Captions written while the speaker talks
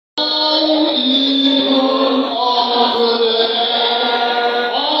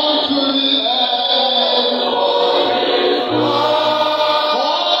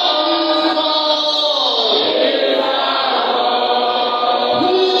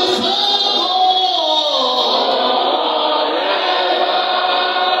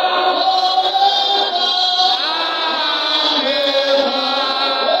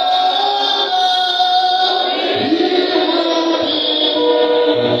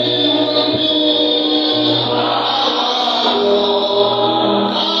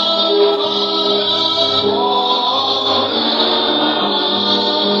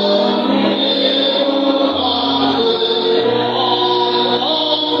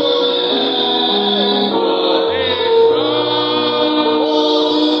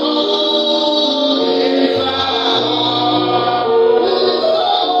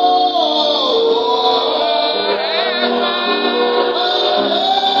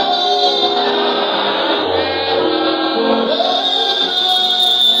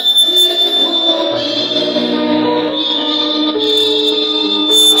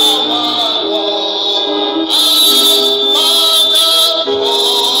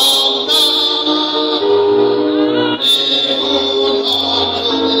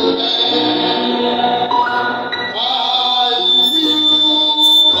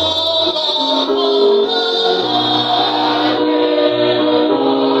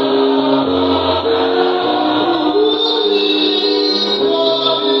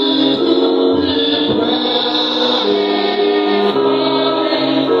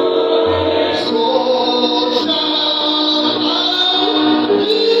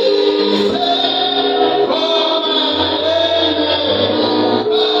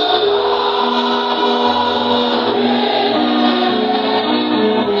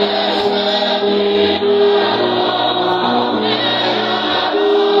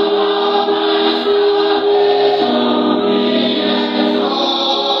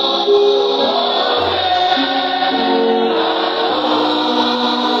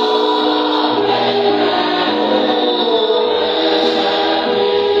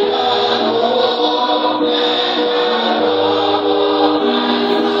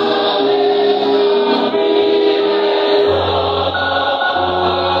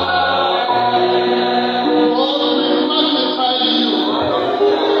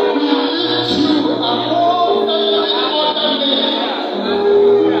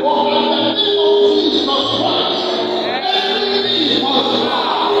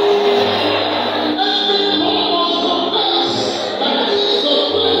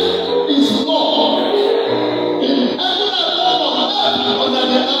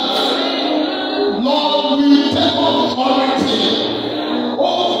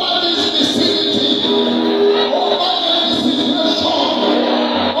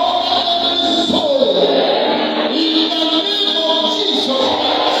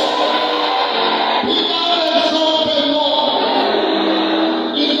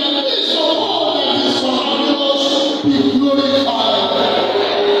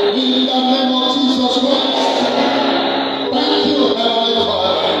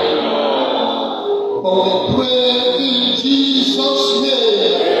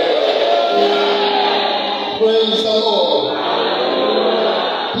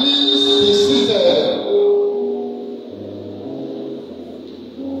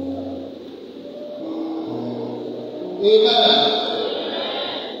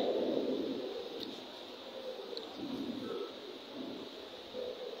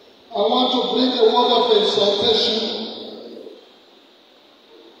I want to bring a word of exhortation.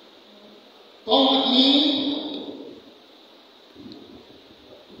 Come with me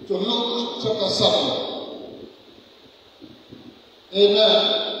to Luke chapter 7. Amen.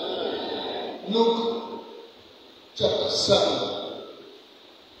 Luke chapter 7.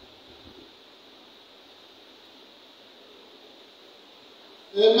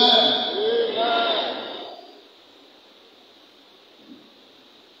 Amen.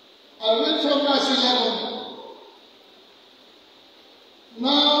 I read from verse 11.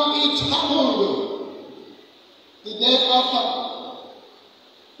 Now it happened the day after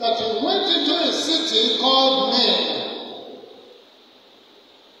that he went into a city called Nain,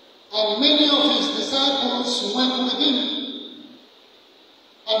 and many of his disciples went with him,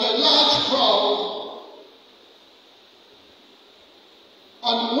 and a large crowd.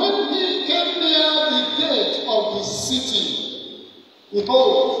 And when he came near the gate of the city,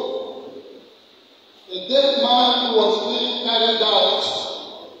 behold, a dead man was being carried out,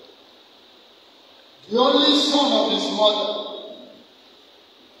 the only son of his mother,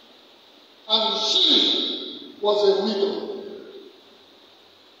 and she was a widow.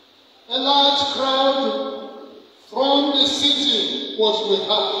 A large crowd from the city was with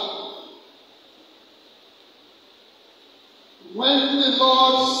her. When the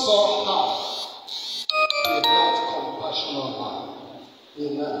Lord saw her, he had compassion on her.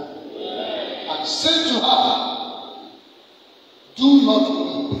 Amen. And said to her, do not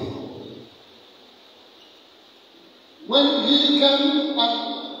weep. When he came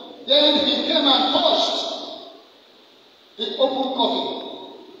and touched the open coffin,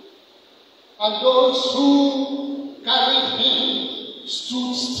 and those who carried him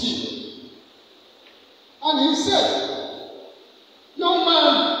stood still. And he said, young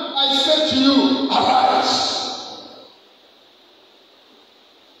man, I said to you, arise.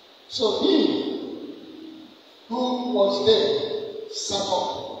 So he who was dead sat up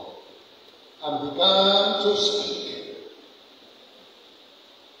and began to speak.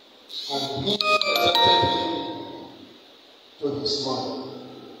 And he presented him to his mother.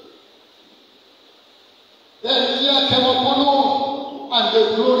 Then fear came upon all, and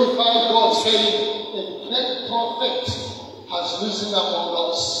they glorified God, saying, a great prophet has risen among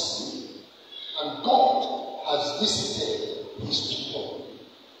us, and God has visited his people.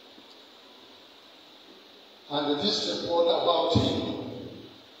 And this report about him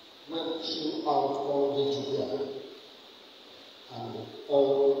went throughout all the Judea and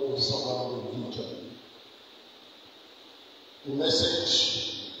all the surrounding region. The message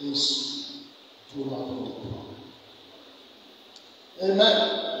is, do not weep. Amen.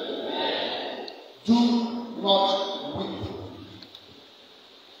 Amen. Do not weep.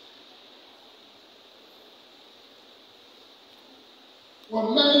 When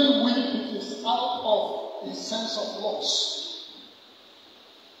men weep, it is out of a sense of loss.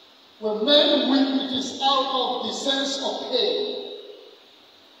 When men weep, it is out of the sense of pain.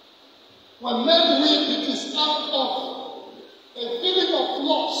 When men weep, it is out of a feeling of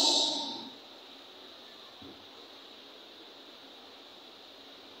loss.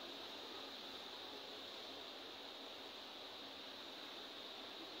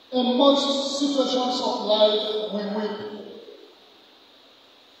 In most situations of life, we weep.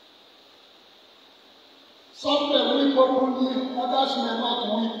 Some may weep openly, others may not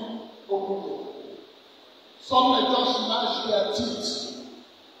weep openly. Some may just gnash their teeth.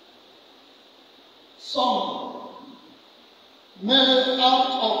 Some may,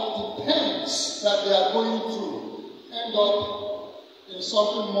 out of the pains that they are going through, end up in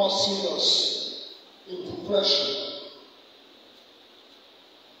something more serious, in depression.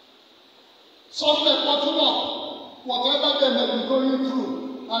 Some may bottle up whatever they may be going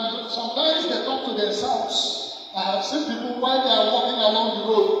through, and sometimes they talk to themselves. I have seen people, while they are walking along the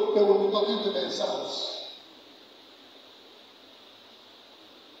road, they will be talking to themselves.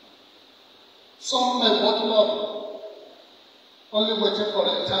 Some may bottle up, only waiting for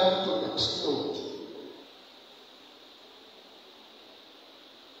a time to explode.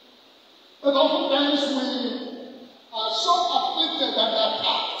 But oftentimes we are so afflicted and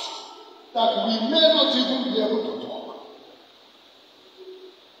attacked that we may not even be able to talk.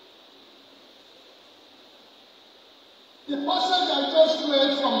 The passage I just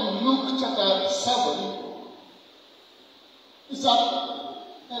read from Luke chapter 7 is a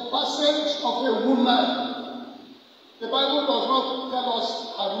passage of a woman. The Bible does not tell us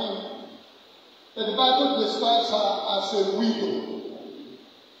her name, but the Bible describes her as a widow.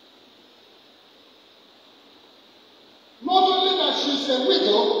 Not only that she's a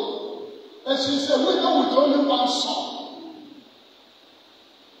widow, but she's a widow with only one son.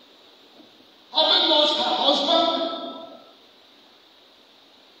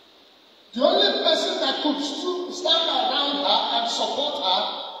 that could stand around her and support her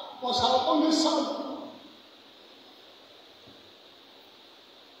was her only son.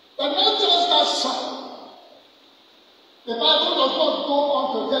 But not just that son. The Bible does not go on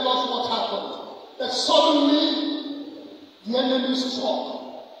to tell us what happened. That suddenly the enemy struck.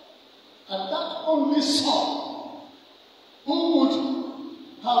 And that only son, who would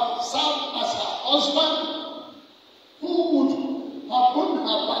have served as her husband, who would have been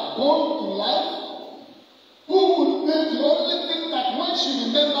her backbone in life, who would be the only thing that when she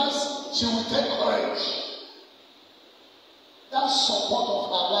remembers, she will take courage. That support of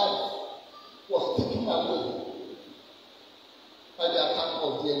her life was taken away by the attack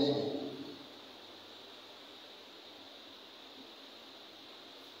of the enemy.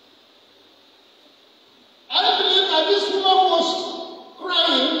 I believe that this woman was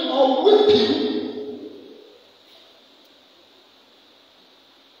crying or weeping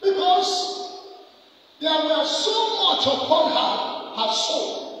because there were so much upon her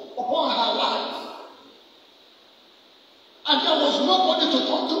soul, upon her life. And there was nobody to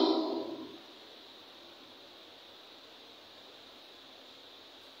talk to.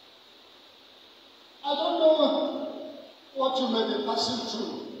 I don't know what you may be passing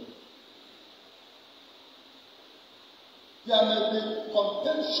through. There may be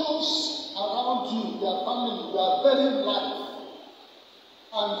contentions around you, your family, your very life.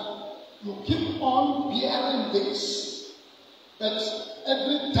 And you keep on bearing this. But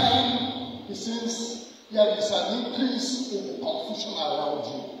every time it seems there is an increase in the confusion around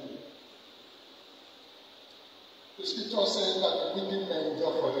you. The scripture says that weeping may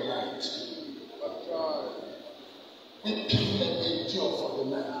endure for the night. Weeping may endure for the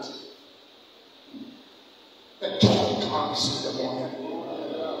night. The joy comes in the morning.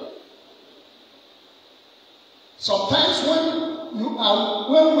 Sometimes when we are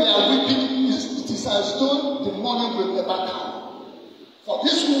weeping, it is as though the morning will never come. For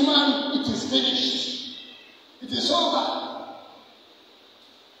this woman, it is finished. It is over.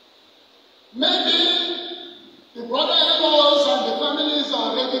 Maybe the brother-in-laws and the families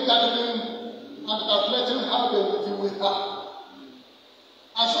are already gathering and calculating how they will deal with her.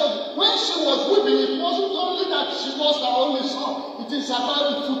 And so when she was weeping, it wasn't only that she lost her only son, it is about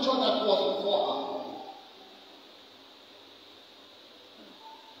the future that was before her.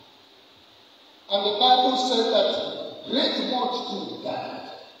 And the Bible said that great multitude died.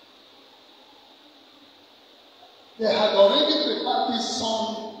 They had already prepared this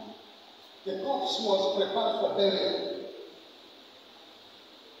son. The corpse was prepared for burial.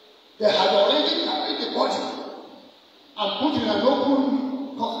 They had already carried the body and put in an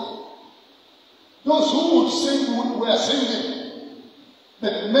open coffin. Those who would sing were singing,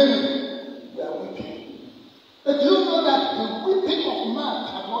 but many were weeping. But you know that the weeping of man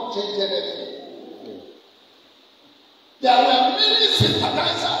cannot change anything. There were many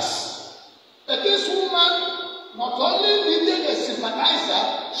sympathizers, but this woman not only needed a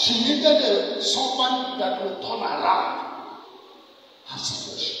sympathizer, she needed someone that would turn around her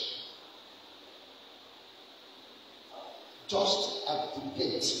situation. Just at the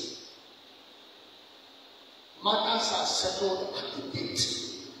gate. Matters are settled at the gate.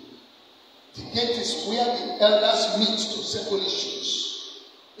 The gate is where the elders meet to settle issues.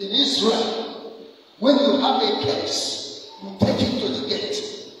 In Israel, when you have a case, you take it to the gate.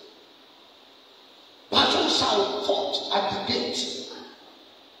 Battles are fought at the gate.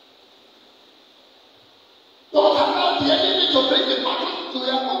 Don't allow the enemy to bring the battle to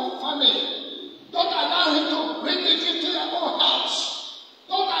your own family. Don't allow him to bring it into your own house.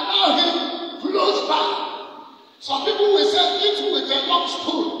 Don't allow him close by. Some people will say, eat with a long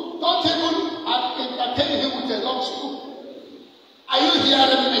spoon. Don't even entertain him with a long spoon. Are you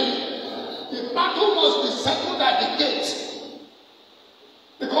hearing me? The battle must be settled at the gate.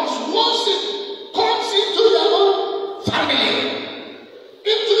 Because once it comes into your own family,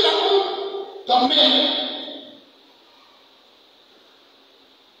 into your own domain,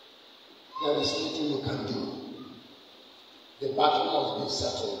 there is nothing you can do. The battle must be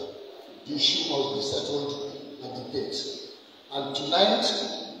settled. The issue must be settled at the gate. And tonight,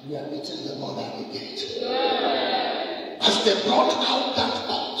 we are meeting the Lord at the gate. Yeah. As they brought out that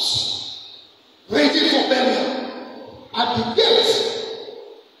corpse, ready for burial, at the gate,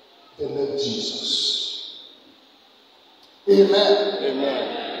 they met Jesus. Amen.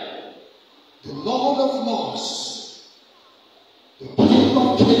 Amen. The Lord of Lords, the King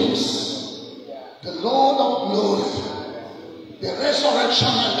of Kings, the Lord of Glory, the resurrection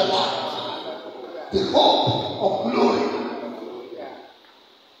and the life, the hope of glory.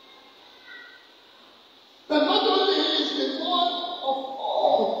 But not only is the Lord of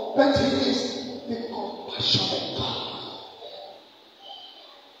all, but He is the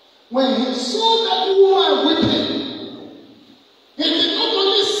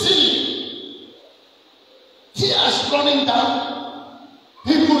coming down,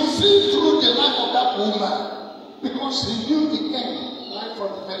 he could see through the life of that woman because he knew the end right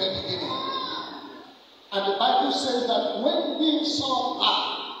from the very beginning. And the Bible says that when he saw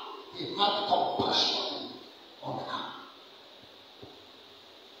her, he had compassion on her.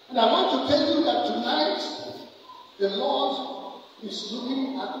 And I want to tell you that tonight, the Lord is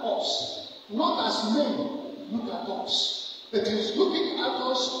looking at us, not as men look at us, but he is looking at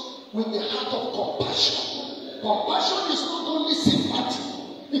us with the heart of compassion. Compassion is not only sympathy,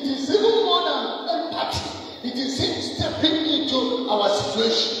 it is even more than empathy. It is him stepping into our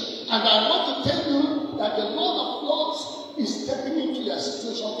situation. And I want to tell you that the Lord of Lords is stepping into your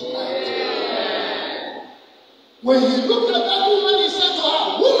situation tonight. When he looked at that woman, he said to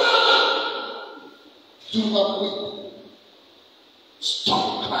her, "Woman, do not weep.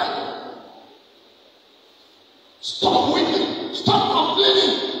 Stop crying. Stop weeping. Stop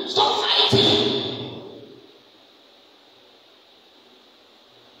complaining. Stop fighting."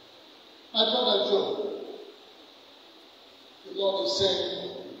 My brother Joe, the Lord is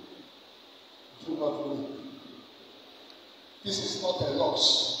saying, do not weep. This is not a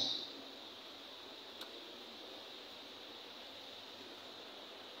loss.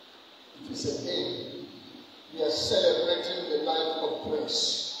 It is a gain. We are celebrating the life of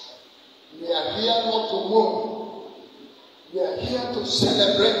grace. We are here not to mourn. We are here to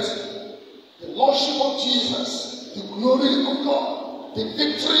celebrate the Lordship of Jesus, the glory of God, the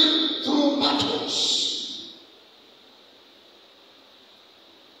victory through battles.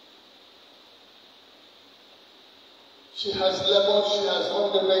 She has labored, she has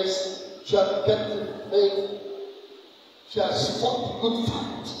won the race, she has kept the faith, she has fought the good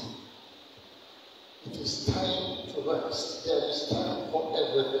fight. It is time to rest. There is time for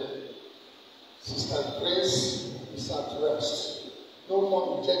everything. Sister Grace is at rest. No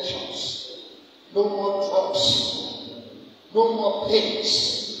more injections, no more drugs, no more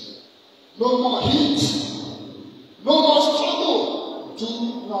pains, no more heat, no more struggle. Do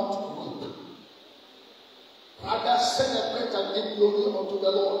not weep. Rather celebrate and give glory unto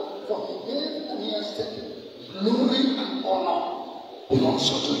the Lord, for he gave and he has taken. Glory and honor belongs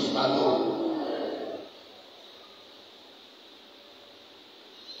to him alone.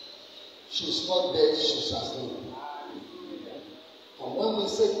 She's not dead, she's asleep. And when we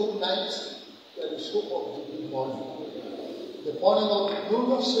say good night, there is hope of the good morning. The morning of the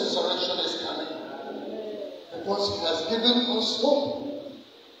glorious resurrection is coming. Because he has given us hope.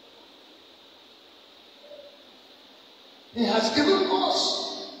 He has given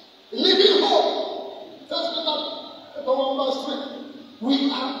us living hope. That's not verse 3.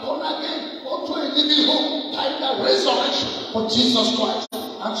 We are born again unto a living hope by the resurrection of Jesus Christ.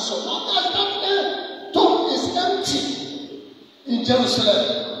 And so long as that tomb is empty in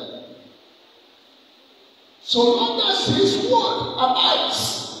Jerusalem, so long as his word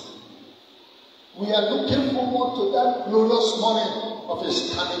abides, we are looking forward to that glorious morning of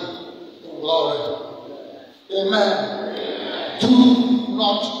his coming in glory. Amen. Amen. Do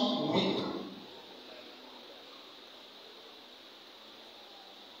not weep.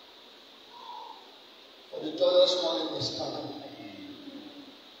 For the joyous morning is coming.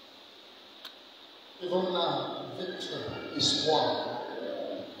 Even now, victory is won.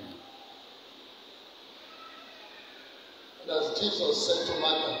 And as Jesus said to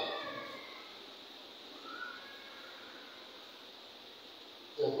Martha,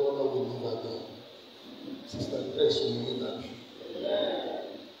 your brother will live again. Sister Grace will live again.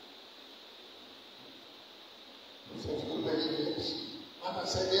 He said, do you believe this? Martha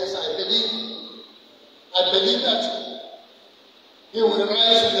said, yes, I believe. I believe that he will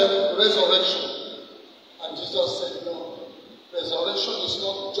rise in the resurrection. And Jesus said, no, resurrection is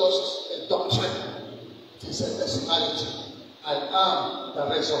not just a doctrine, it is a personality. I am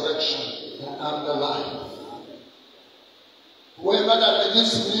the resurrection, I am the life. Whoever that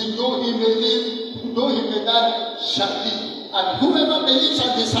believes in me, though he may live, though he may die, shall live. And whoever believes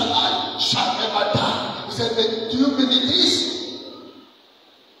and is alive shall never die. He said, do you believe this?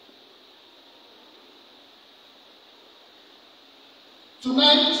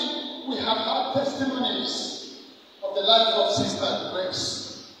 Tonight, we have had testimonies of the life of Sister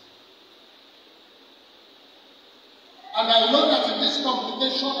Grace. And I know that in this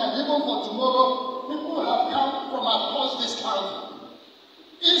congregation and even for tomorrow, people have come from across this county,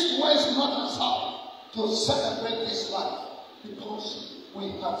 east, west, north, and south, to celebrate this life because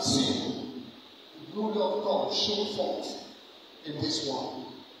we have seen the glory of God show forth in this world.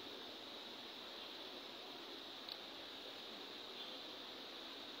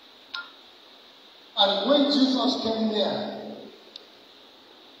 And when Jesus came near,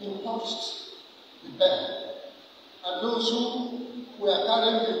 he touched the bed and those who were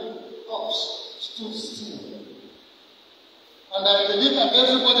carrying the cups stood still. And I believe that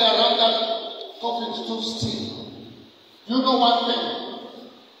everybody around that coffin stood still. You know one thing?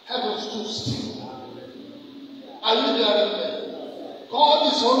 Heaven stood still. Are you hearing me? God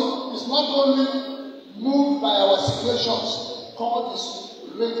is not only moved by our situations. God is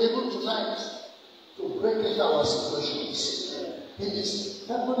able tonight to break into our situations.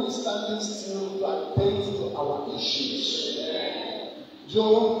 Heaven is standing still to attend to our issues.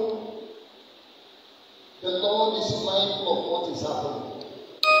 Job, the Lord is mindful of what is happening.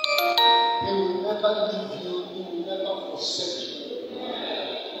 He will never leave you. He will never forsake you.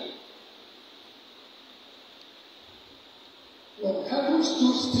 When heaven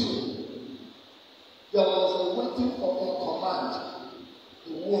stood still, there was a waiting for a command.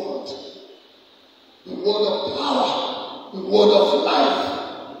 The word of power, the word of life.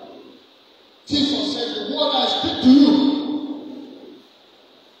 Jesus said, the word I speak to you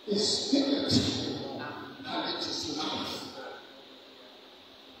is spirit and it is life.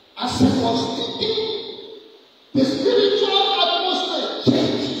 As he was speaking, the spiritual atmosphere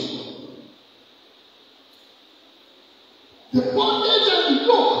changed. The bondage and the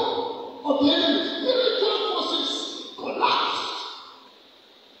yoke of the enemy, spiritual forces collapsed.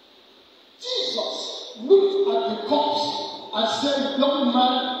 Jesus looked at the corpse and said, young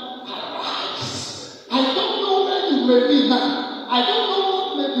man, arise. I don't know where you may be now. I don't know what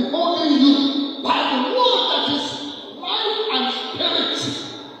may be holding you. By the word that is life and spirit,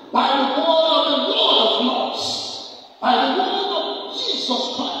 by the word of the Lord of Lords, by the word of Jesus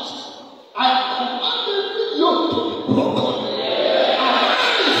Christ, I command every yoke to be broken.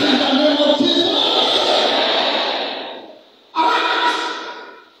 Arise in the name of Jesus. Arise.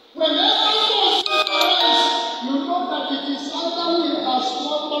 Whenever God says arise, you know that it is either we are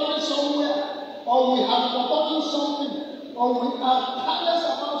slumbering somewhere, or we have forgotten something, or we are careless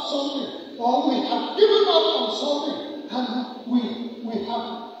about something, or we have given up on something, and we have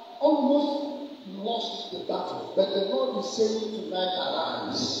almost lost the battle. But the Lord is saying tonight,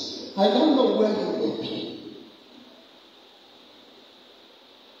 arise. I don't know where you may be.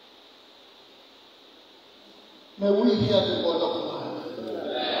 May we hear the word of life, the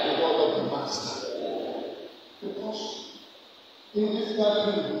word of the Master. Because in this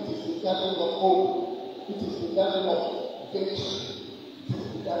gathering, it is the gathering of hope, it is the gathering of victory, it is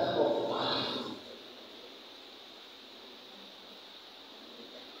the gathering of life.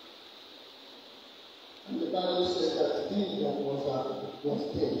 And the Bible says that he that was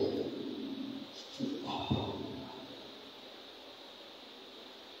dead stood up.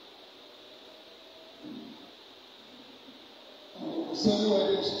 And the same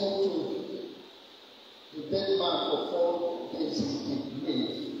way he spoke to the dead man for 4 days in the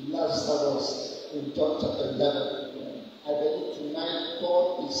grave, Lazarus, in John chapter 11. I believe tonight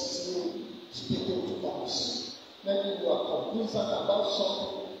God is still speaking to us. Maybe you are concerned about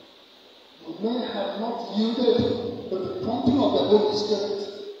something. You may have not yielded to the prompting of the Holy Spirit.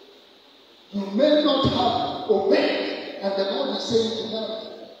 You may not have obeyed, and the Lord is saying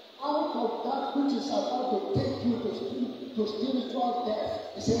tonight, out of that which is about to take you to spiritual death,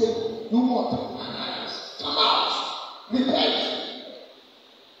 He said, do what? Arise. Come out. Repent.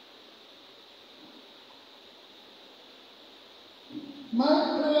 My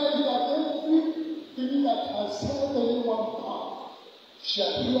prayer is that everything that has held anyone bound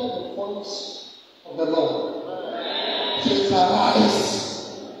shall hear the voice of the Lord. Says, arise.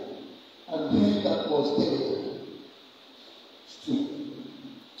 And he that was dead stood.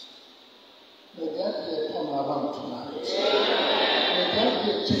 May there be a turnaround tonight. May there be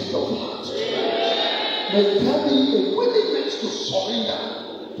a change of heart tonight. May there be a willingness to surrender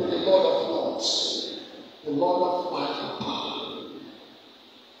to the Lord of Lords, the Lord of life and power.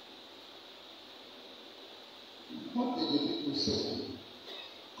 What did the people say?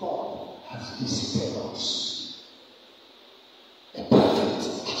 God has visited us. A prophet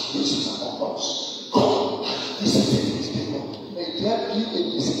has risen among us. God has visited his people. May there be a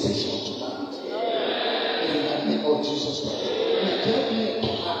visitation tonight. In the name of Jesus Christ. May there be a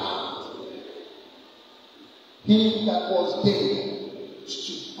turnaround. He that was dead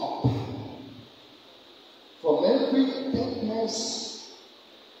stood up. From every deadness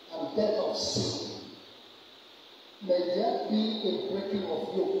and death of sin, may there be a breaking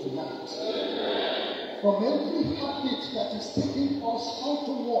of yoke tonight. From every habit that is taking us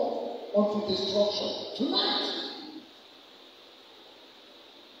outward unto destruction tonight,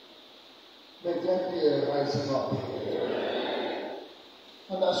 may there be a rising up.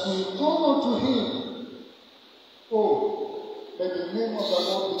 And as we come unto Him, oh, may the name of the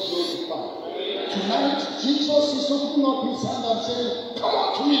Lord be glorified. Tonight, Jesus is opening up his hand and saying, come on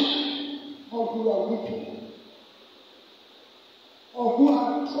to me, all who are weeping, or who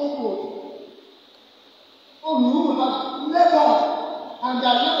are troubled, or who have labored, and they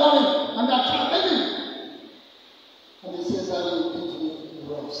are laboring, and they are traveling. And he says, I will give you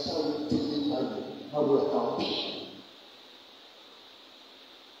rest, I will deliver you, I will help you.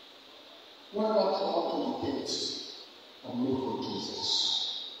 Why not come out to the gates and look for Jesus?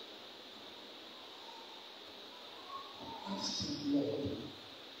 Ask him, Lord,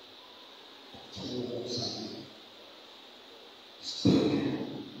 tell me what's happening. Speak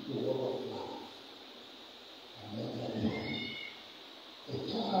the word of life. And let them know. A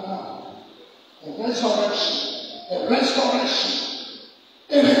turnaround, a restoration,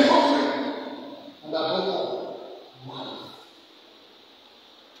 a recovery, and above all, life.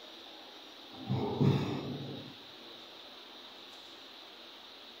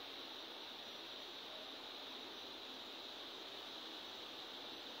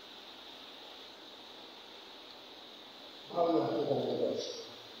 How you are taking the rest?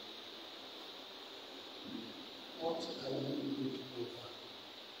 What are you doing over?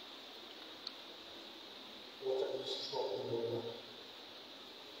 What are you struggling over?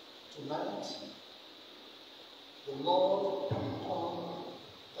 Tonight, the Lord can turn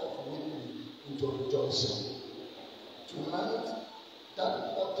that weeping into rejoicing. Tonight, that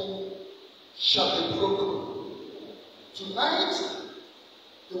burden shall be broken. Tonight,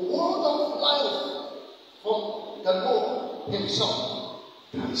 the word of life from the Lord himself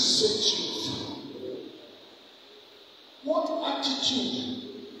can set you free. What attitude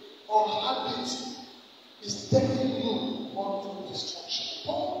or habit is taking you onto destruction?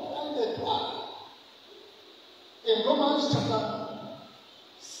 Paul cried a cry. In Romans chapter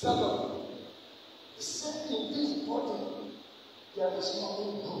 7, he said, in this body there is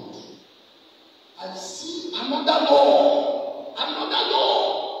nothing good. I see another law,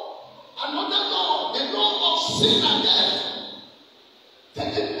 the law of sin and death.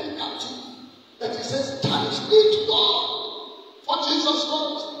 Taking me captive. But he says, thanks be to God for Jesus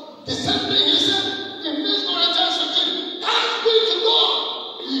Christ. The same thing he said in this Corinthians 15. Thanks be to God.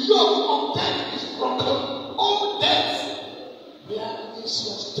 The yoke of death is broken. Oh death, where is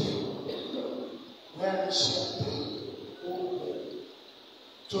your sting? Where is your pain? Oh death.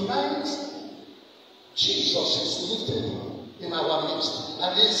 Tonight, Jesus is lifted in our midst,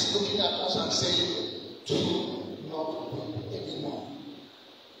 and he is looking at us and saying, do not weep anymore.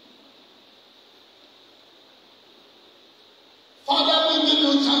 Father, we give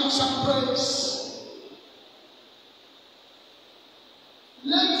you thanks and praise.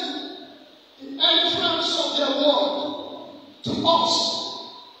 Let the entrance of your word to us,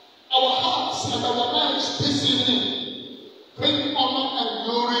 our hearts and our lives this evening, bring honor and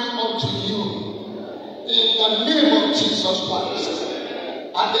glory unto you. In the name of Jesus Christ.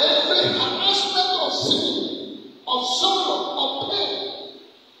 And every harassment of sin, of sorrow, of pain,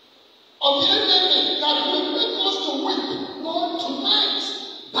 of the enemy that will make us to weep, Lord, tonight,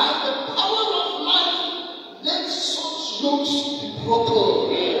 by the power of life, let such yokes be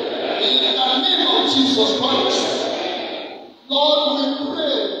broken. In the name of Jesus Christ. Lord, we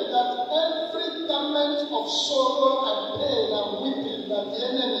pray that every garment of sorrow and pain and weeping that the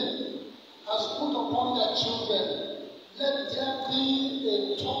enemy has put upon their children, let there be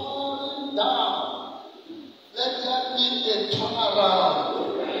a turn down. Let there be a turnaround.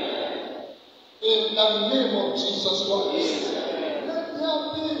 In the name of Jesus Christ. Let there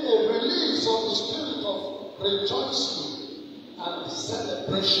be a release of the spirit of rejoicing and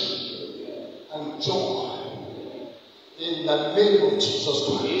celebration and joy. In the name of Jesus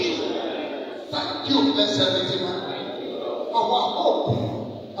Christ. Thank you, blessed Redeemer. Our hope,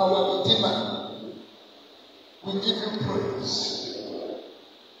 our Redeemer. We give you praise.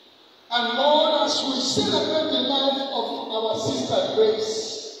 And Lord, as we celebrate the life of our sister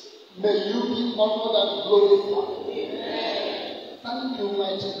Grace, may you be honored and glorified. Amen. Thank you,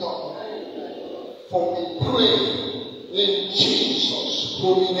 mighty God. For we pray in Jesus'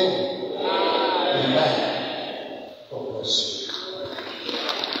 holy name. Amen. God bless you.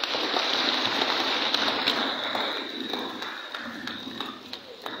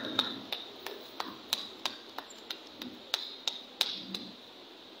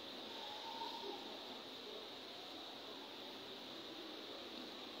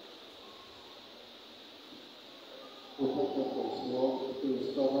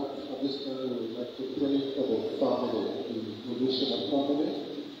 At this time, we would like to pray for the family, the Olusola family,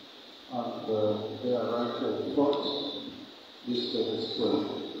 and they are right here in front. This is prayer.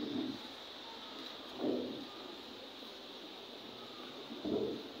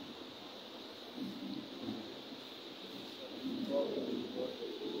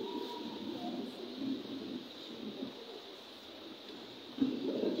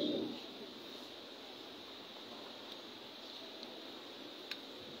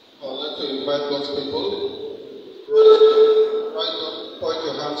 invite God's people. Right up, point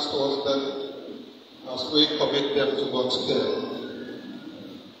your hands towards them as we commit them to God's care.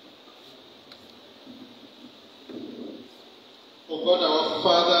 Oh God, our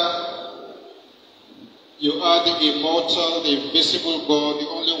Father, you are the immortal, the invisible God, the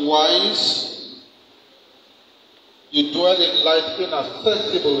only wise. You dwell in light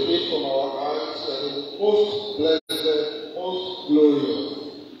inaccessible, hid from our eyes, and the most blessed, most glorious,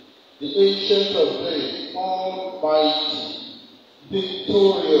 the ancient of days, almighty,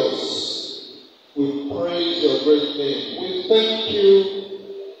 victorious. We praise your great name. We thank you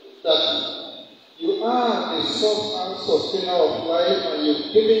that you are the source and sustainer of life, and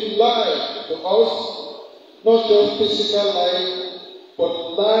you've given life to us, not just physical life, but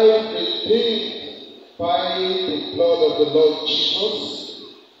life redeemed by the blood of the Lord Jesus.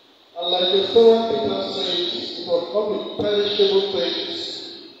 And like the servant Peter says, it was not with perishable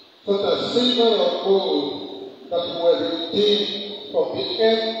things, such as silver or gold, that were redeemed from the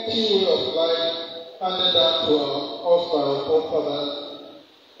empty way of life handed down to us by our forefathers,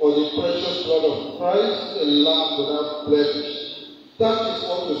 or the precious blood of Christ, a lamb without blemish. That is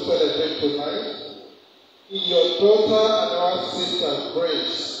what we celebrate tonight. In your daughter and our sister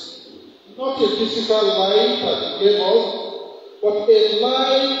Grace, not a physical life that you gave us, but a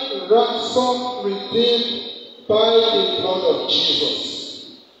life ransomed, redeemed by the blood of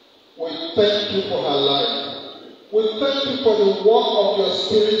Jesus. We thank you for her life. We thank you for the work of your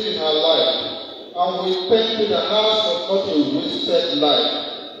Spirit in her life. And we thank you that hers was not a wasted life.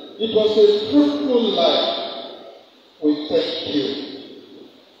 It was a fruitful life. We thank you.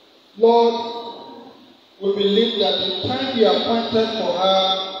 Lord, we believe that the time you appointed for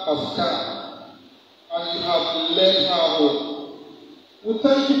her has come, and you have led her home. We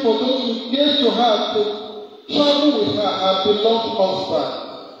thank you for those you gave to her to travel with her, her beloved husband,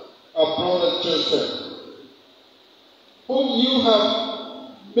 our brother Joseph, whom you have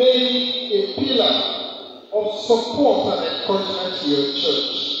made a pillar of support and encouragement to your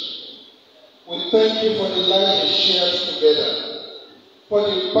church. We thank you for the life they shared together, for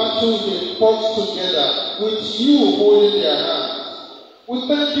the battles they fought together, with you holding their hands. We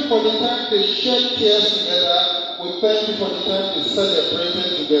thank you for the time they shed tears together. We thank you for the time they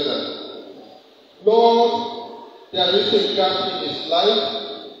celebrated together. Lord, there is a gap in his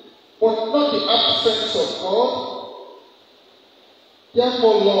life, but not the absence of God.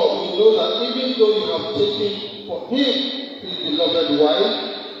 Therefore, Lord, we know that even though you have taken for him his beloved wife,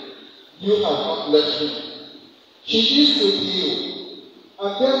 you have not left him. She is with you,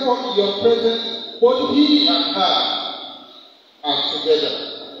 and therefore in your presence, both he and her are together.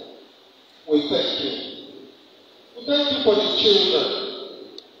 We thank you. We thank you for the children.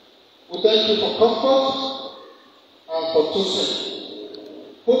 We thank you for comfort and for Tosin,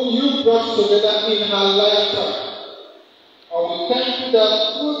 whom you brought together in her lifetime. And we thank you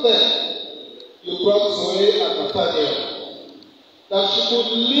that through them you brought Zoe and Nathaniel, that she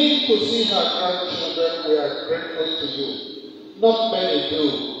could live to see her grandchildren. We are grateful to you. Not many do.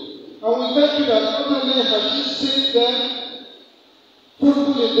 And we thank you that not only has she seen them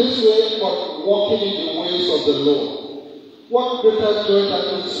fruitful in this way, but walking in the ways of the Lord. What greater joy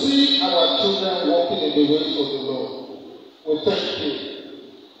than to see our children walking in the ways of the Lord. We thank you.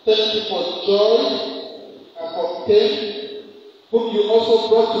 Thank you for joy and for pain, whom you also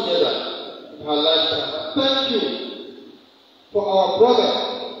brought together in her lifetime. And thank you for our brother,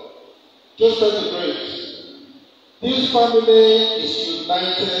 Joseph the Great. This family is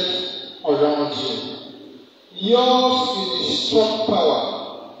united around you. Yours is the strong power.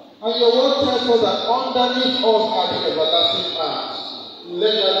 And your word tells us that underneath us are the everlasting arms.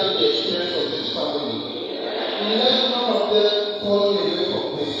 Let that be the experience of this family. Let none of them fall away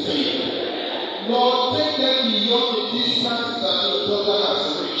from this faith. Lord, take them beyond the distance that your daughter has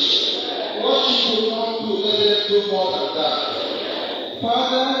reached. What she will not do, let them do more than that.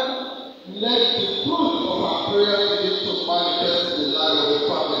 Father, let the fruit of our prayer begin to manifest in the life of the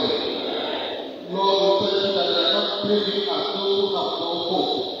family. Lord, we thank you that they are not grieving as those who have no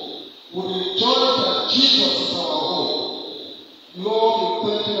hope. We rejoice that Jesus is our hope. Lord, we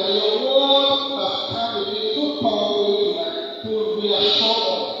thank you that your word has come to be so powerful tonight to reassure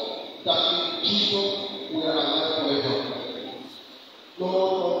us that in Jesus we are alive forever.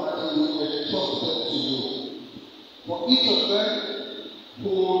 Lord Almighty, we entrust them to you. For each of them,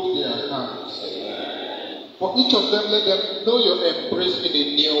 hold their hands. For each of them, let them know your embrace in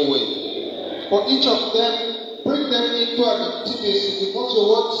a new way. For each of them, bring them into an intimacy with what your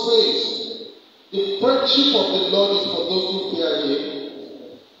word says. The friendship of the Lord is for those who fear him.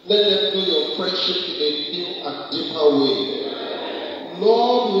 Let them know your friendship in a new and deeper way.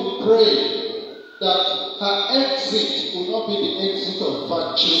 Lord, we pray that her exit will not be the exit of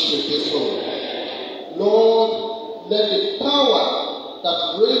virtues in this world. Lord, let the power that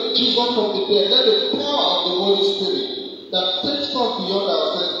raised Jesus from the dead, let the power of the Holy Spirit that takes us beyond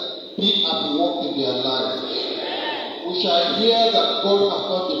ourselves be at work in their lives. We shall hear that God has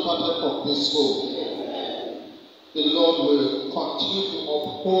not departed from this world. The Lord will continue to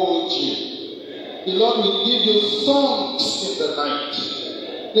uphold you. The Lord will give you songs in the night.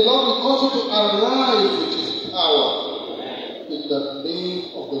 The Lord will cause you to arise with His power. In the name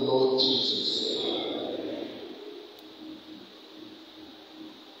of the Lord Jesus.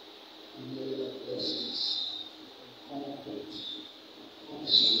 And may the blessings and comfort,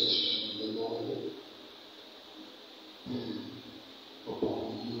 consolation of the Lord be upon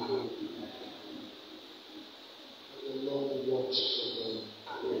you. And the Lord watch over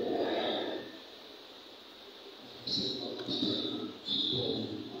you.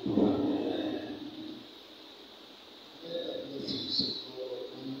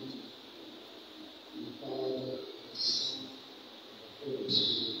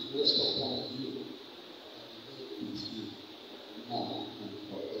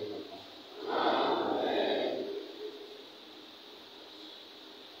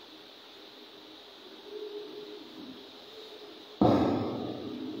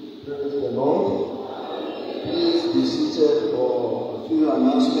 Praise the Lord. Please be seated for a few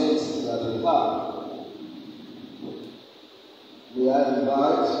announcements that we have. We are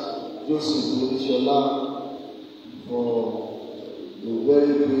invite Joseph Olusola for a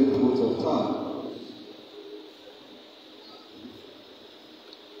very brief vote of time.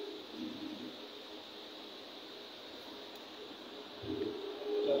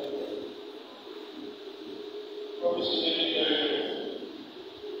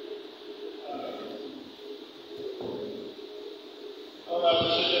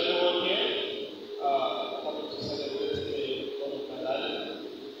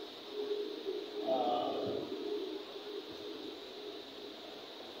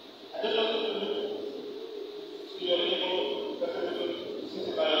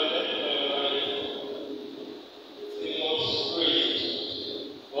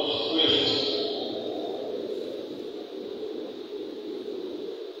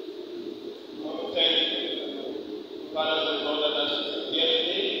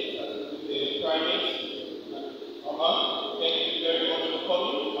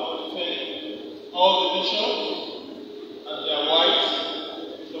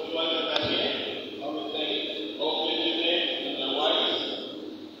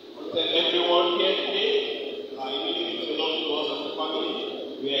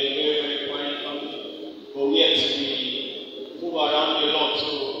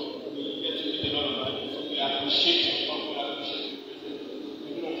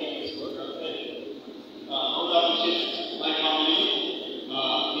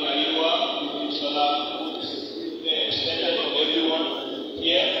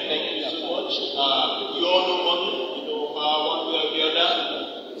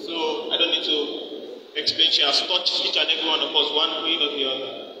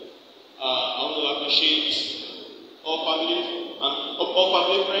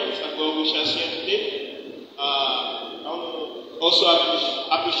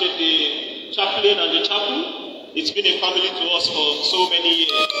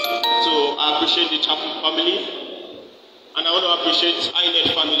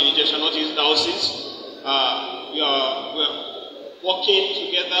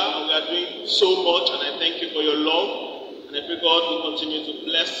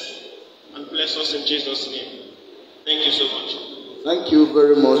 In Jesus' name. Thank you so much. Thank you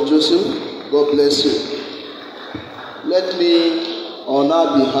very much, Joseph. God bless you. Let me, on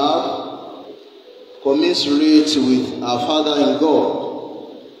our behalf, commiserate with our Father in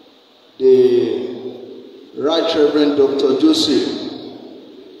God, the Right Reverend Dr. Joseph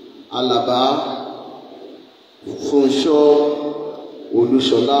Alaba Funsho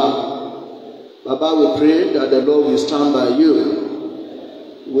Olusola. Baba, we pray that the Lord will stand by you.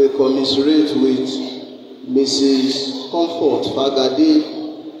 We commiserate with Mrs. Comfort Fagade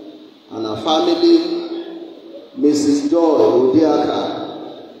and her family, Mrs. Joy Odiaka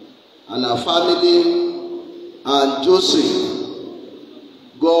and her family, and Joseph.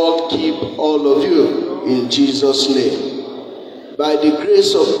 God keep all of you in Jesus' name. By the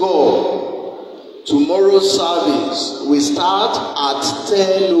grace of God, tomorrow's service will start at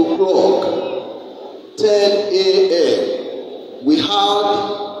 10 o'clock, 10 a.m. We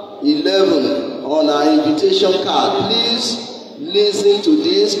have 11 on our invitation card. Please listen to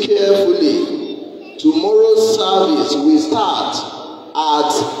this carefully. Tomorrow's service will start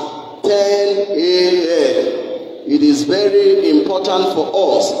at very important for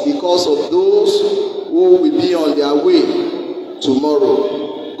us because of those who will be on their way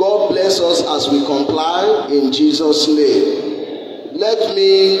tomorrow. God bless us as we comply in Jesus' name. Let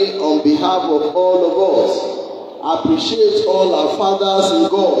me, on behalf of all of us, appreciate all our fathers in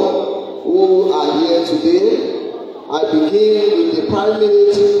God who are here today. I begin with the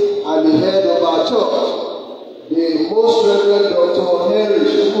primate and the head of our church, the Most Reverend Dr. Henry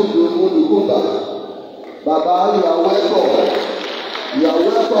Shukudumudukuba. Baba, you are welcome. You are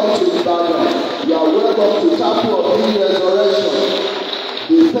welcome to IBADAN. You are welcome to Chapel of the Resurrection,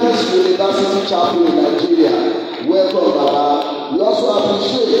 the first university chapel in Nigeria. Welcome, Baba. We also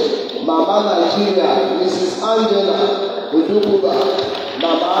appreciate Mama Nigeria, Mrs. Angela Odukuba.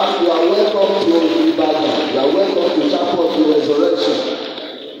 Mama, you are welcome to IBADAN. You are welcome to Chapel of the Resurrection.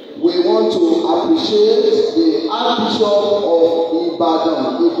 We want to appreciate the Archbishop of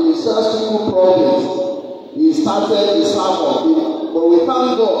IBADAN, Ecclesiastical Province. He started the sermon, but we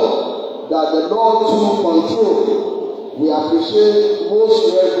thank God that the Lord took control. We appreciate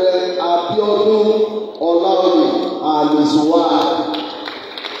Most Reverend Abiodun Olaoye and his wife.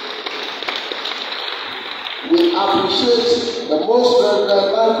 We appreciate the Most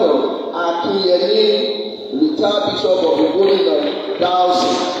Reverend Michael Akinyemi, retired Bishop of the Golden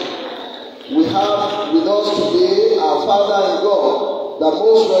Diocese. We have with us today our Father in God, the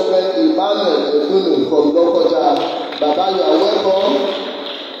Most Reverend Emmanuel Edunu from Lokoja. Baba, you are welcome.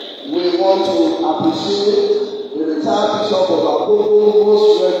 We want to appreciate the retired Bishop of Akoko,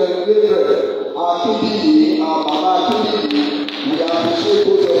 Most Reverend Gabriel Akindili and Mama Akindili. We appreciate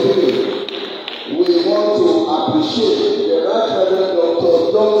both of you. We want to appreciate the Right Reverend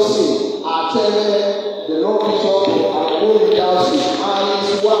Dr. Johnson Atene, the Lord Bishop of Akoko Diocese, and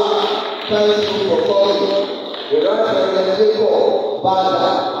his wife. Thank you for coming. The Right Reverend Jacob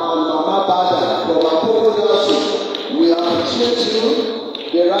Bada and Mama Bada from Akoko Diocese. We appreciate you.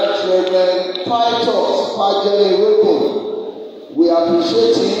 The Right Reverend Titus Fajeni Wekun. We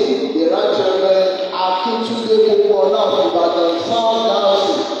appreciate him. The Right Reverend Akintunde Popola of IBADAN South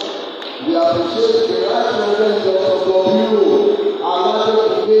Diocese. We appreciate the Right Reverend Dr. W.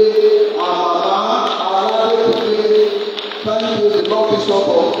 Aladepupe and Mama Aladepupe. Thank you, the Lord Bishop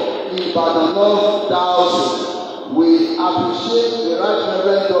of IBADAN North Diocese. We appreciate the Right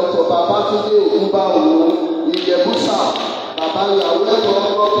Reverend Dr. Babatunde Ogunbawo Ijebusa. Baba, you are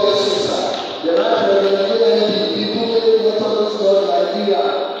welcome. God bless you, sir. The Right Reverend AND Ibuke Methodist Church Nigeria,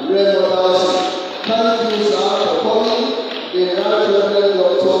 Remo Diocese. Thank you, sir, for coming. The Right Reverend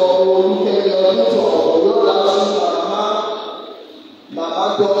Dr. Olukemi Oduto of Oyo Diocese and Mama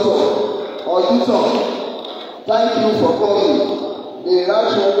Dr. Oduto. Thank you for coming. The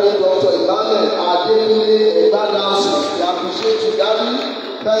Right Reverend Dr. Emmanuel Adebile Egba Diocese. We appreciate you, Daddy.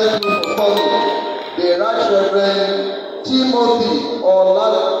 Thank you for coming. The Right Reverend Timothy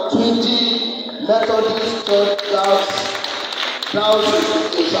Olatunji Methodist Church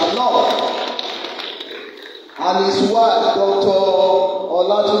Diocese is allowed. And his wife, Dr.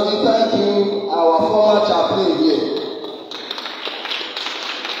 Olatunji, thank you, our former chaplain here.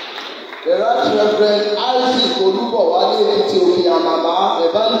 The Right Reverend Isaac Olubowale Ekitioke and Mama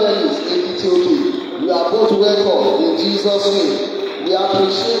Evangelist Ekitioke. We are both welcome in Jesus' name. We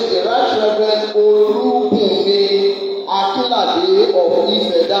appreciate the Right Reverend Olubunmi Akinlade of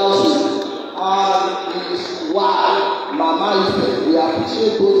Ife Diocese and his wife, Mama Ife. We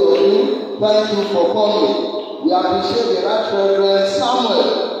appreciate both of you. Thank you for coming. We appreciate the Right Reverend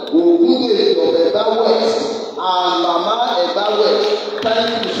Samuel Ogunde of Eba West and Mama Eba West.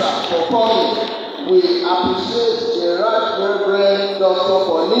 Thank you, sir, for coming. We appreciate the Right Reverend Dr.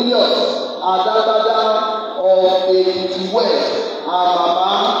 Cornelius Adabada of Ekiti West and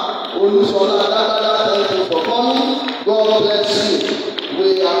Mama Olusola Adabada. Thank you for coming. God bless you.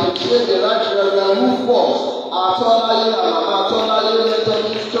 We appreciate the Right Reverend Rufus Atolaye and Mama Atolaye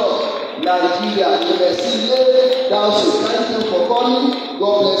Methodist Church Nigeria, Imesile Diocese. Thank you for coming.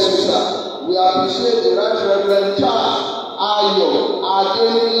 God bless you, sir. We appreciate the Right Reverend Charles Ayo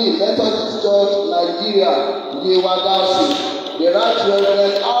Adeniyi Methodist Church Nigeria, Yewa Diocese. The Right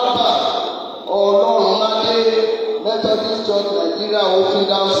Reverend Albert Olorunade Methodist Church Nigeria, Okin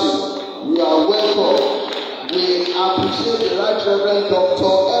Diocese. We are welcome. We appreciate the Right Reverend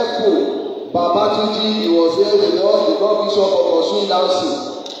Dr. Eko Babatunji. He was here with us, the Lord Bishop of Osun Diocese,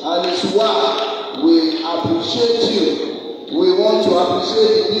 and his wife. We appreciate you. We want to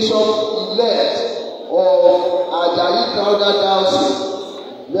appreciate the Bishop-elect of Ajayi Crowther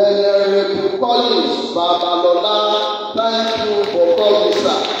Diocese, Venerable Collins Babalola. Thank you for coming,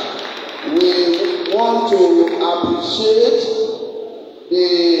 sir. We want to appreciate the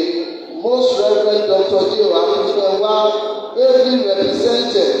Most Reverend Dr. Dio Akinfenwa greatly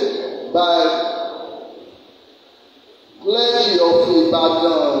represented by clergy of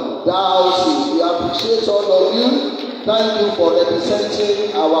IBADAN diocese. We appreciate all of you. Thank you for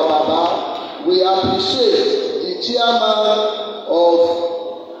representing our Baba. We appreciate the chairman of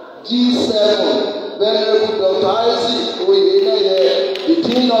G7, Venerable Dr. Isaac Oyeneye, the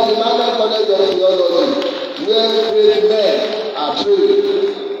dean of the Modern College of Theology, where great men are trained.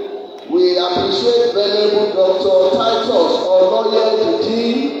 We appreciate Venerable Dr. Titus Oloye, the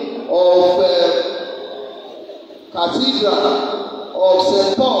dean of Cathedral of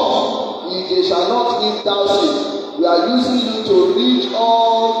St. Paul, Ijesha North East Diocese. We are using you to reach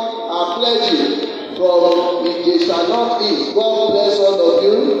all our clergy from Ijesha North East. God bless all of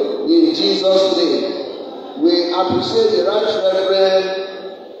you in Jesus' name. We appreciate the Right Reverend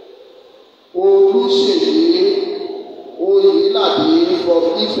Olusola from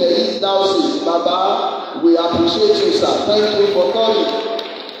Ife East Diocese. Baba, we appreciate you, sir. Thank you for coming.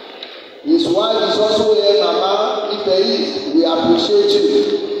 His wife is also here, Mama Ife East. We appreciate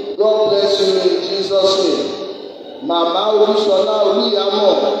you. God bless you in Jesus' name. Mama Olusola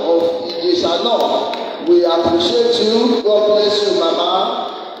of Ijesha North, we appreciate you. God bless you, Mama.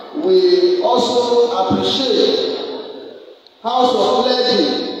 We also appreciate House of Clergy,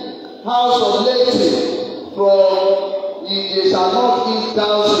 House of Laity from Ijesha North East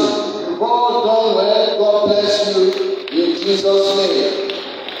Diocese. You've all done well. God bless you in Jesus' name.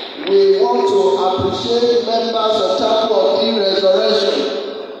 We want to appreciate members of Chapel of the Resurrection,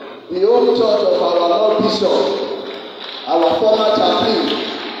 the old church of our Lord Bishop, our former chaplain.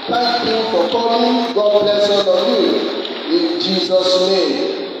 Thank you for coming. God bless all of you in Jesus' name.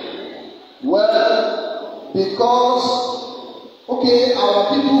 Well, because our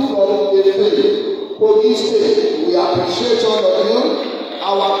people from Efe, Kogi State, we appreciate all of you.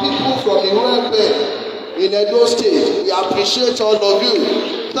 Our people from Iruepe in Edo State, we appreciate all of you.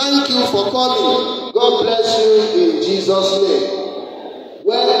 Thank you for coming. God bless you in Jesus' name.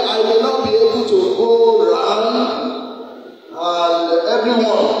 Well, I will not be able to go around and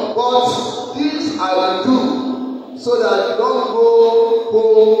everyone, but this I will do so that you don't go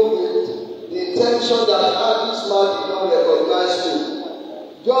home with the intention that this man did not recognize you.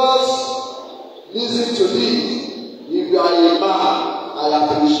 Just listen to this. If you are a man, I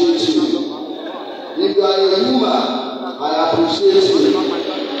appreciate you. If you are a woman, I appreciate you.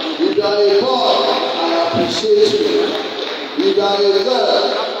 If you are a boy, I appreciate you. If you are a girl,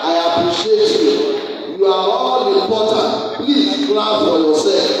 I appreciate you. You are all important. Please clap for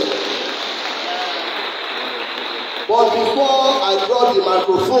yourself. But before I drop the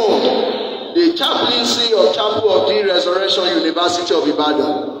microphone, the chaplaincy of Chapel of the Resurrection University of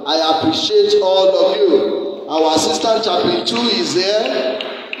Ibadan, I appreciate all of you. Our assistant chaplain 2 is there,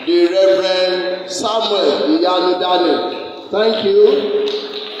 the Reverend Samuel Iyanudane. Thank you.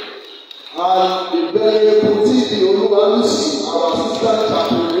 And the Venerable T.B. Oluwalusi, our assistant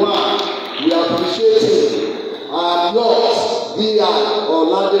chaplain 1, we appreciate him. And yours, V.I.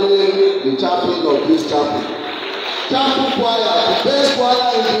 Oladele, the chaplain of this chapel. Chapel choir, the best choir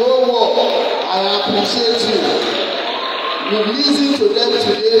in the whole world. I appreciate you. You listen to them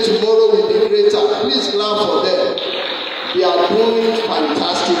today, tomorrow will be greater. Please clap for them. They are doing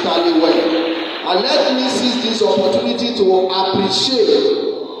fantastically well. And let me seize this opportunity to appreciate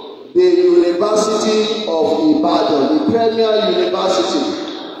the University of Ibadan, the premier university,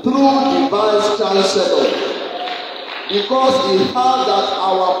 through the Vice Chancellor. Because he heard that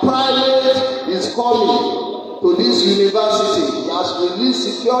our primate is coming to this university. He has released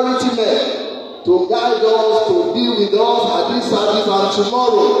security men to guide us, to be with us at this service and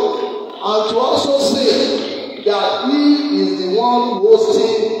tomorrow. And to also say that he is the one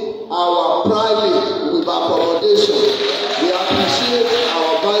hosting our primate with accommodation. We appreciate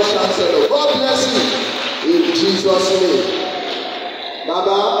our Vice Chancellor. God bless you in Jesus' name.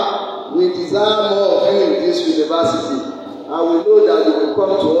 Baba, we desire more of you in this university, and we know that you will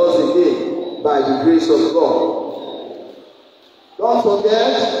come to us again by the grace of God. Don't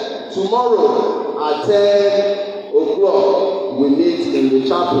forget, tomorrow at 10 o'clock, we meet in the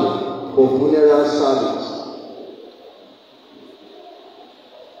chapel for funeral service.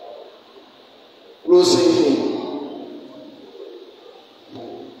 Closing hymn.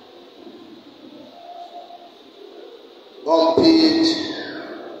 On page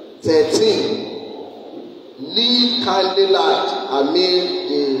 13, lead kindly light amid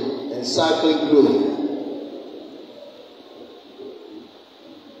the encircling glory.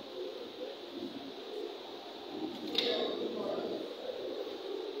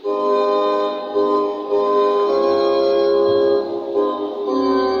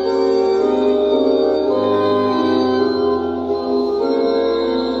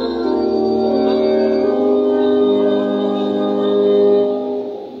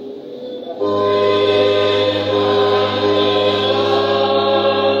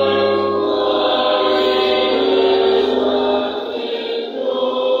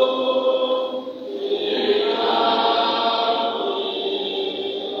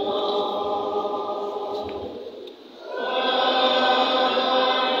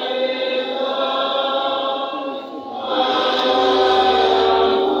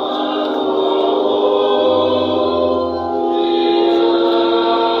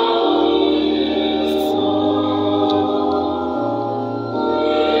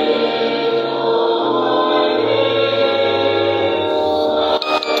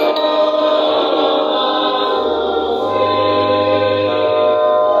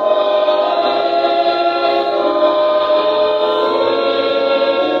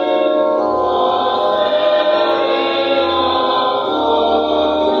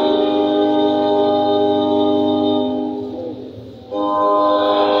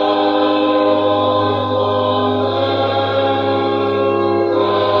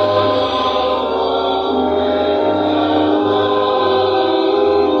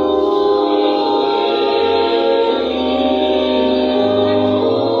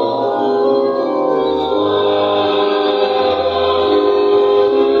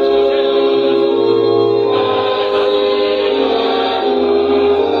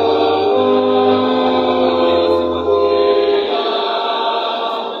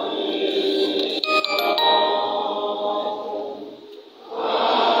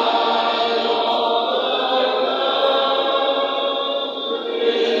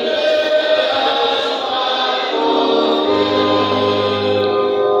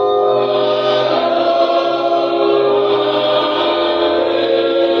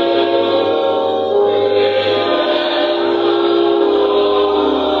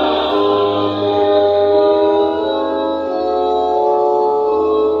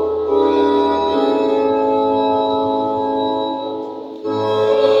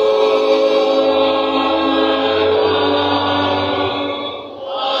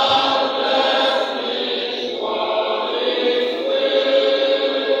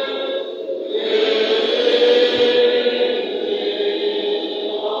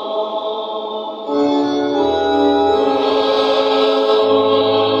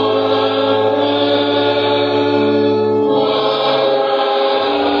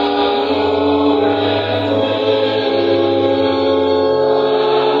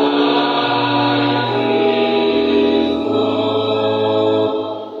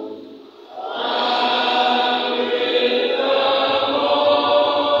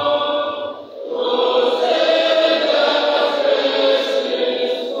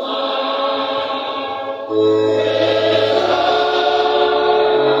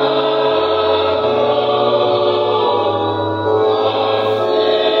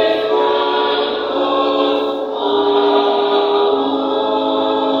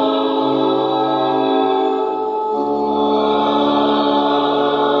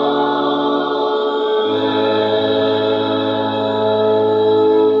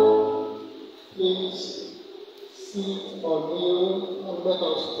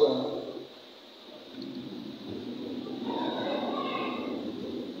 us pray.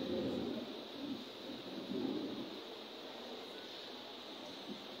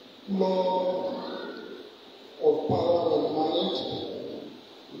 Lord of power and might,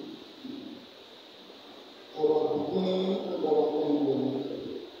 our beginning and our ending,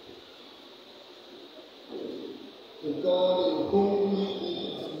 the God in whom we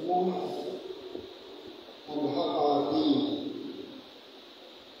live, move, and have our being.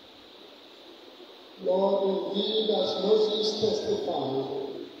 Lord, indeed, as Moses testified,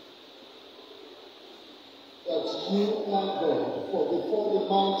 that you are God, for before the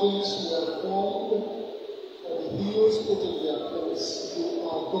mountains were formed, or the hills put in their place, you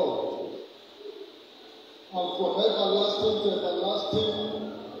are God. And from everlasting to everlasting,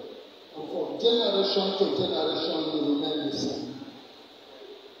 and from generation to generation, you remain the same.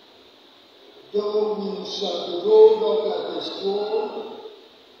 Though we shall be rolled up like a scroll,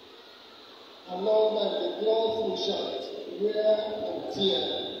 and Lord, like the cloth we shall wear and tear,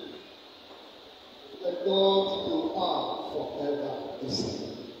 the God you are forever the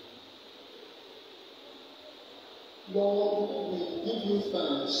same. Lord, we give you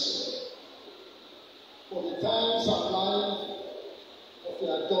thanks for the times and life of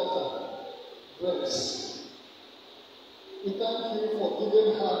your daughter, Grace. We thank you for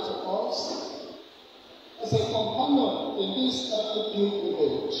giving her to us as a companion in this earthly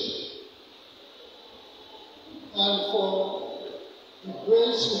pilgrimage, and for the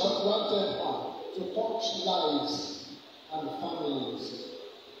grace you have granted her to touch lives and families.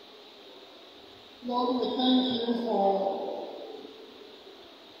 Lord, we thank you for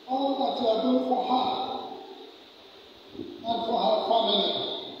all that you are doing for her and for her family.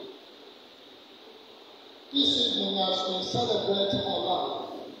 This evening, as we celebrate her life,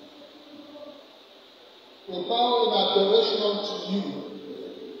 we bow in adoration unto you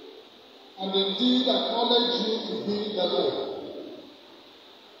and indeed acknowledge you to be the Lord.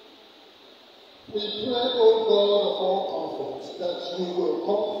 We pray, O God of all comfort, that you will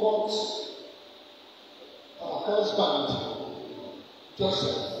comfort our husband,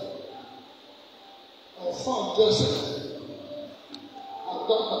 Joseph, our son, Joseph, our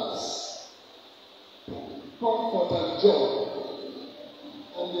daughters, comfort and joy,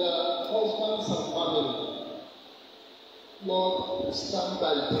 and their husbands and family. Lord, stand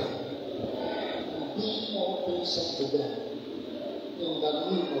by them and be all things unto them. In the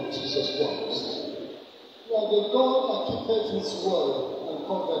name of Jesus Christ. You are the God that keepeth his word and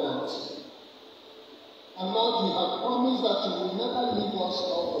covenant. And Lord, you have promised that you will never leave us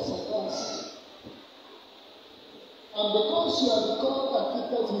nor forsake us. And because you are the God that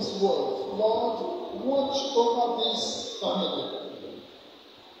keepeth his word, Lord, watch over this family.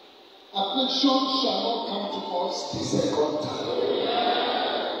 Affliction shall not come to us the second time.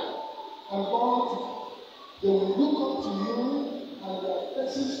 And God, they will look up to you, and their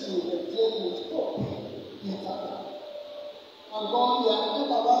faces will reflect with hope eternal. And God, your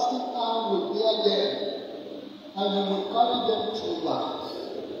everlasting arm will bear them, and you will carry them through life.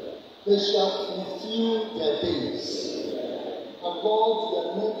 They shall fulfill their days, and God, your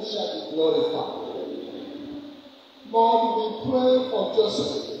name shall be glorified. Lord, we pray for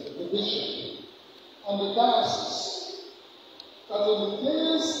Joseph, the bishop, and the diocese, that in the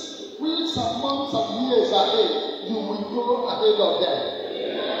days, weeks, and months, and years ahead, you will go ahead of them.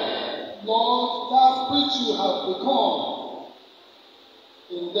 Amen. Lord, that which you have become,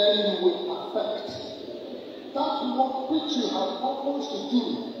 in them you will perfect. That work which you have purposed to do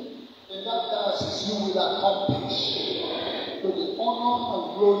in that diocese, you will accomplish to the honor and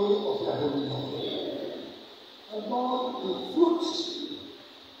glory of your holy name. And Lord, the fruits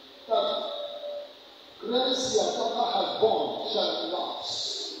that Grace, your daughter, has borne shall last.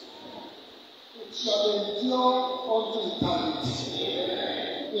 Shall endure unto eternity.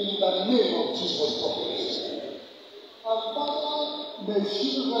 In the name of Jesus Christ. And Father, may she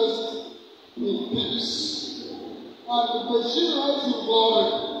rest in peace. And may she rise in glory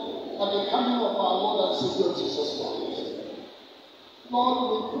at the coming of our Lord and Savior Jesus Christ. Lord,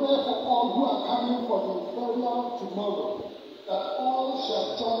 we pray for all who are coming for the burial tomorrow, that all shall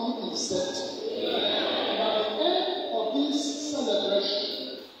join in safety. And at the end of this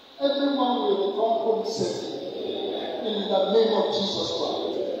celebration, everyone will return home safely. In the name of Jesus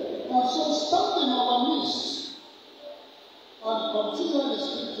Christ. And so stand in our midst and continually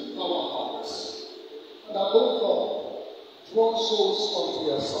speak to our hearts. And above all, draw souls unto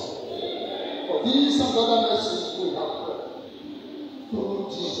your Son. For these and other messages we have prayed.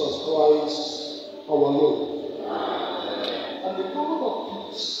 Through Jesus Christ, our Lord. And the God of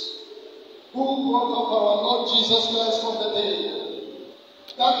peace, who brought up our Lord Jesus Christ from the dead,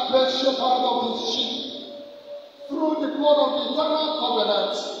 that great shepherd of his sheep, through the blood of the eternal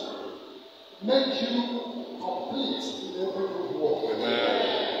covenant, make you complete in every good work.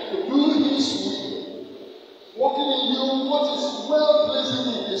 To do his will, working in you what is well pleasing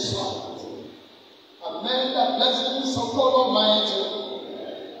in his sight. And may the blessings of God Almighty,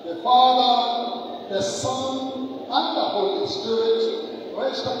 the Father, the Son, and the Holy Spirit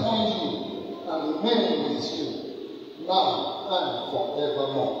rest upon you and remain with you now and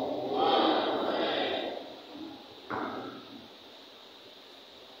forevermore.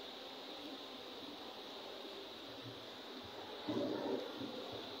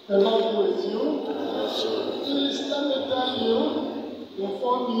 The Lord be with you. Please let me tell you,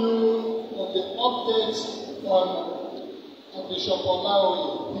 inform you of the update on Bishop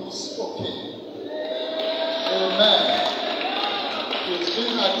Olaoye. He's okay. Amen. He's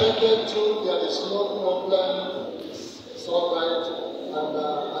been attended to. There is no problem. It's all right. And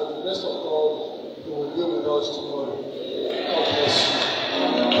at the grace of God, he will be with us tomorrow. God bless you.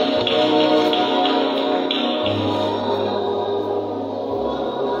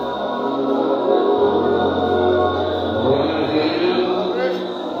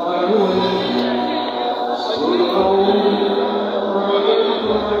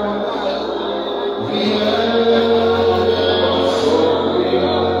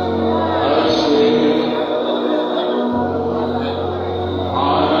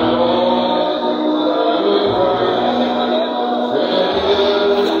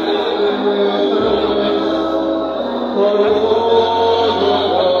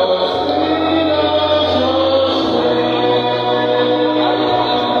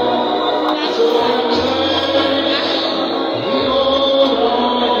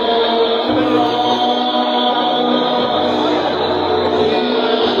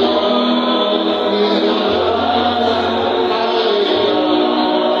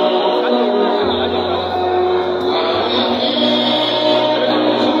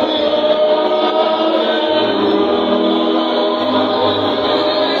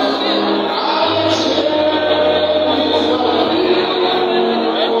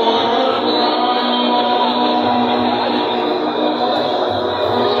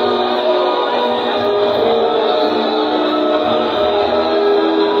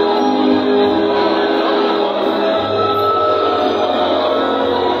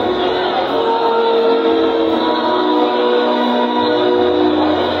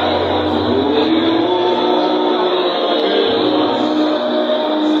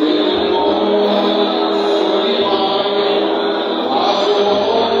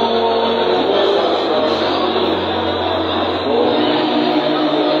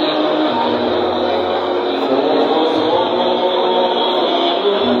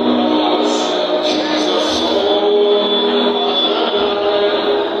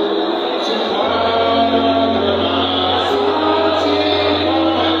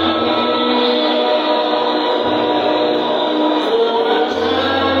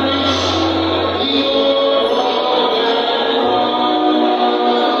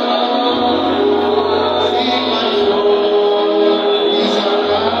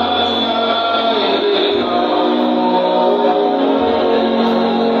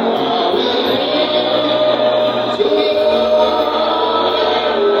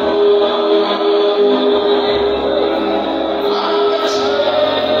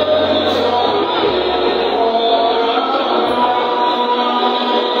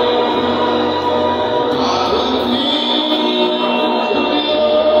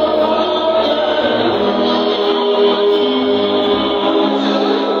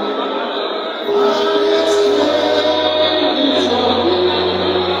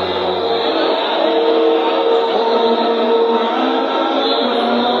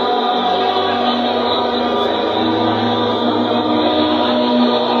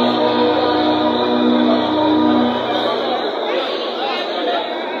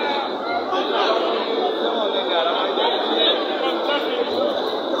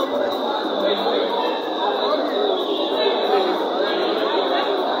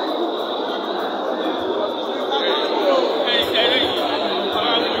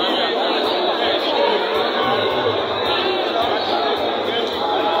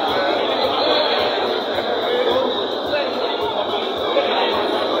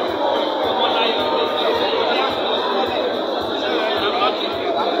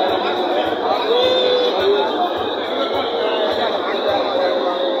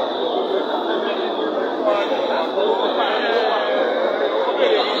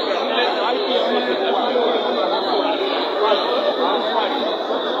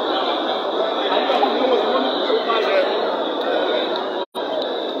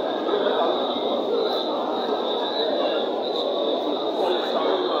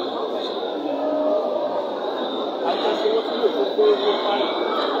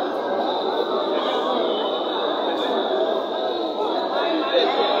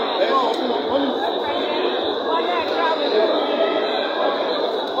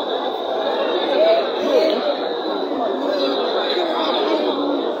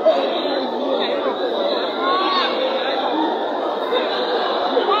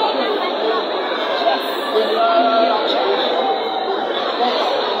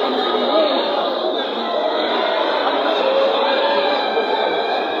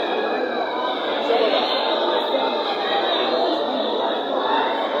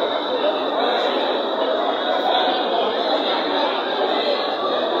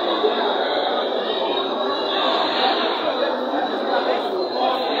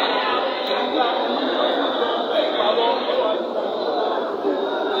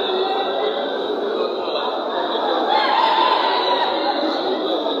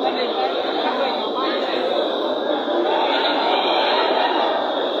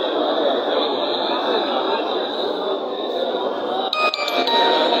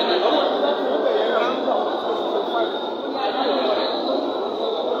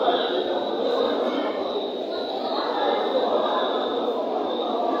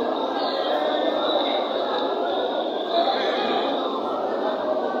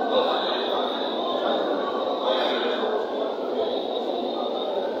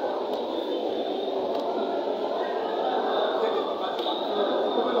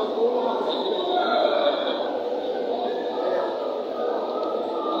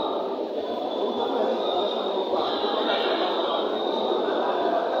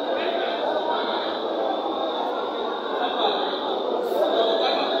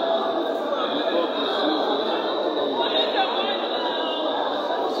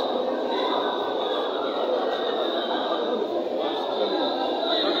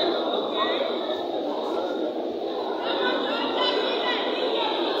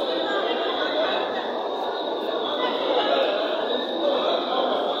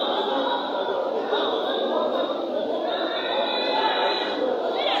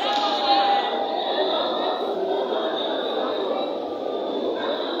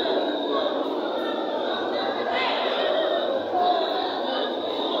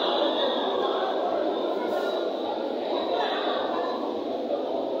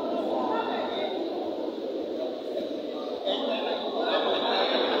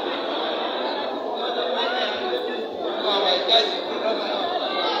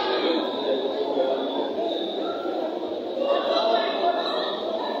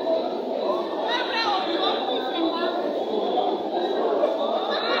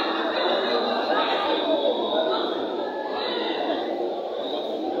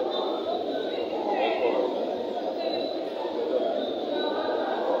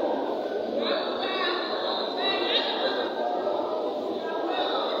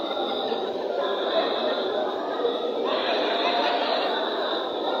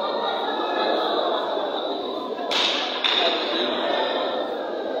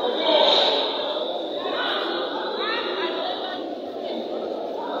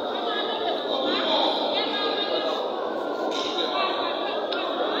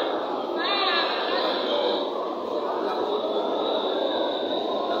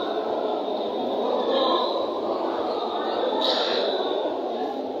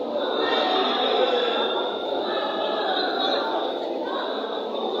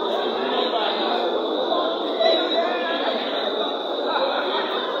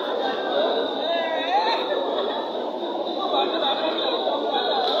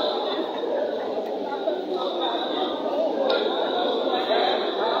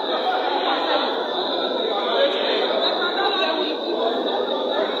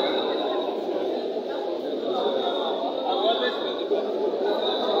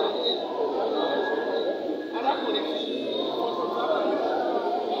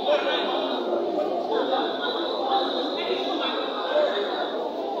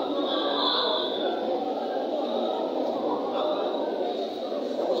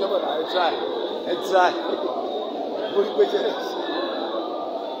 try. Mo rí pé jẹ́